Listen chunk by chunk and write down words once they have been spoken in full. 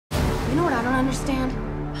You know what I don't understand?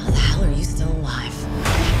 How the hell are you still alive?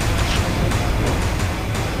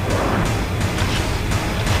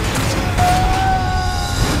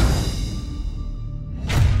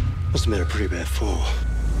 Must have made a pretty bad fall.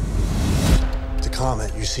 The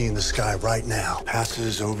comet you see in the sky right now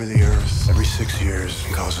passes over the Earth every 6 years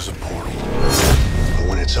and causes a portal. But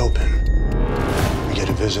when it's open, we get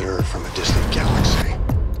a visitor from a distant galaxy.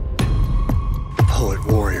 A poet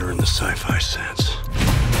warrior in the sci-fi sense.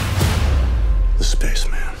 The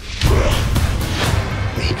spaceman.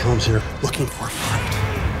 And he comes here looking for a fight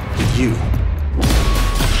with you.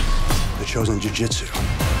 The chosen jiu-jitsu.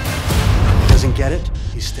 He doesn't get it,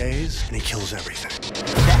 he stays, and he kills everything.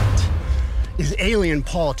 That is Alien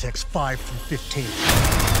Politics 5 through 15.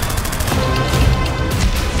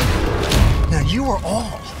 Now you are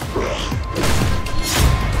all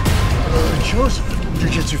the chosen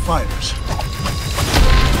jiu-jitsu fighters.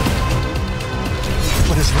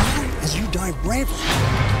 But as long as you die bravely,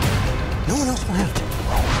 no one else will have to.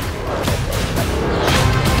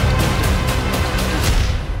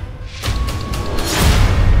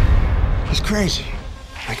 He's crazy,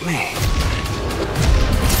 like me.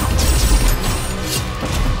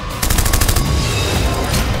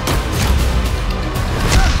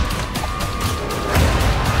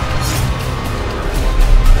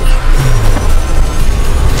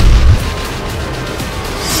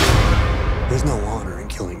 There's no honor in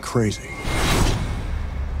killing crazy.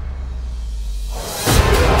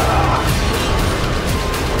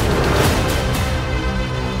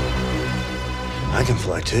 I can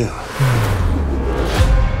fly too.